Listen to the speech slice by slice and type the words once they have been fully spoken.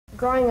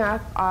Growing up,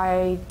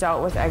 I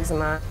dealt with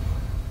eczema.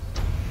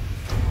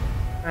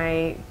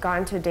 I got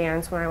into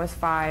dance when I was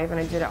 5, and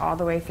I did it all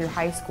the way through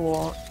high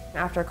school.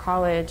 After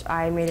college,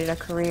 I made it a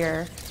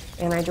career,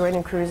 and I joined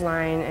a cruise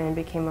line and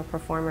became a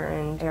performer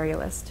and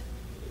aerialist.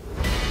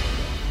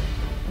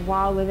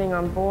 While living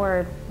on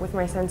board with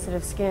my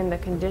sensitive skin, the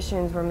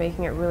conditions were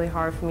making it really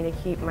hard for me to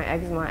keep my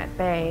eczema at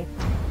bay.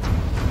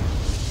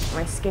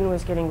 My skin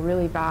was getting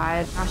really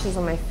bad, rashes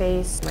on my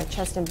face, my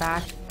chest and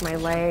back, my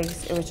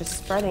legs. It was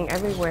just spreading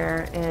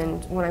everywhere,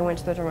 and when I went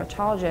to the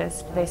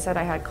dermatologist, they said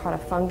I had caught a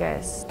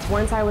fungus.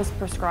 Once I was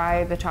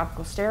prescribed the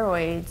topical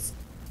steroids,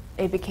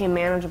 it became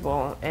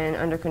manageable and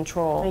under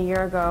control. A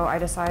year ago, I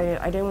decided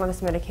I didn't want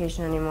this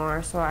medication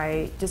anymore, so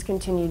I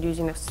discontinued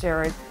using the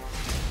steroid.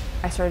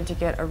 I started to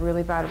get a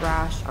really bad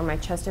rash on my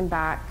chest and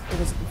back. It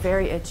was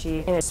very itchy,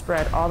 and it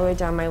spread all the way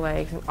down my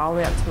legs and all the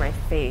way up to my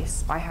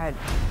face. I had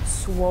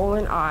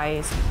swollen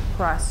eyes,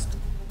 crust,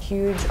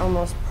 huge,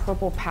 almost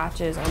purple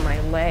patches on my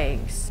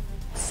legs,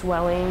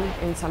 swelling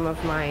in some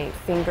of my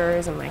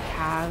fingers and my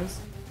calves.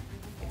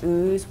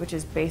 Ooze, which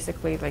is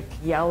basically like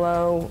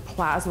yellow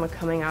plasma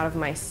coming out of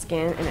my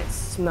skin, and it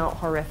smelled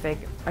horrific.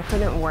 I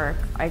couldn't work.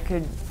 I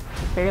could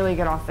barely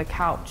get off the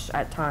couch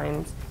at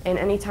times. And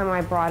anytime I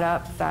brought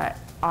up that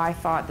I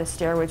thought the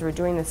steroids were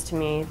doing this to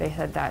me, they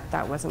said that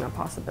that wasn't a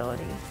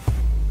possibility.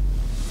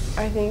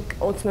 I think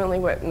ultimately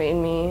what made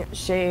me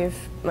shave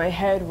my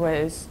head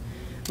was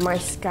my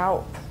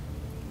scalp.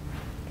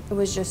 It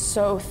was just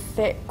so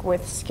thick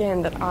with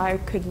skin that I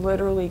could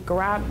literally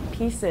grab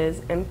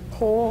pieces and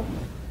pull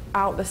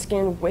out the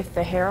skin with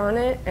the hair on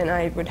it, and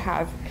I would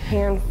have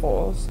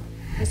handfuls.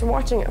 Just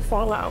watching it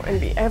fall out and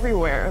be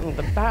everywhere in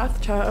the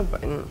bathtub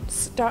and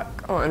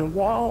stuck on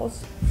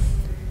walls.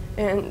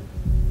 And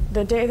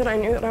the day that I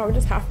knew that I would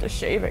just have to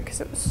shave it because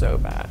it was so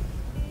bad.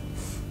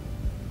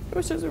 It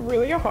was just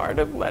really hard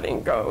of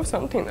letting go of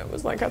something that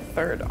was like a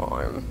third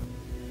arm.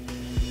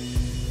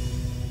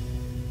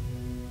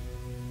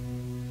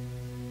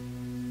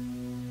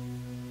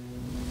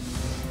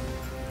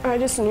 I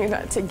just knew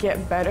that to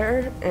get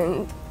better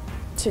and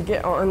to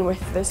get on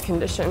with this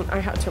condition, I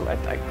had to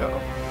let that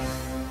go.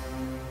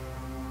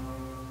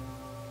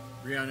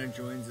 Briana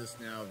joins us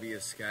now via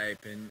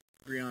Skype, and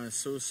Briana,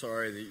 so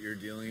sorry that you're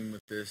dealing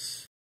with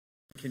this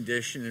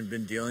condition and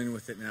been dealing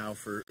with it now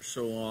for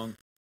so long.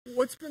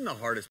 What's been the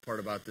hardest part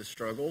about this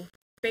struggle?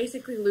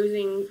 Basically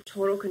losing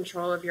total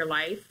control of your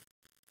life.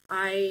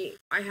 I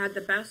had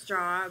the best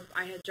job.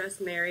 I had just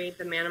married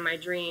the man of my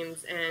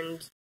dreams,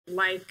 and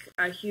like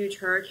a huge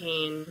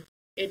hurricane,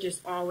 it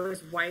just all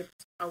was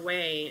wiped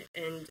away.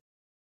 And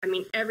I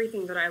mean,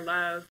 everything that I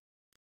love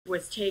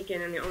was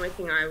taken, and the only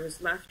thing I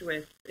was left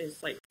with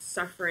is like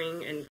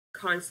suffering and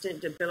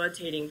constant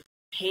debilitating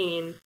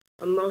pain,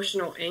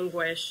 emotional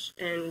anguish,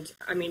 and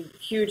I mean,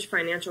 huge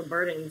financial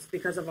burdens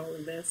because of all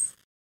of this.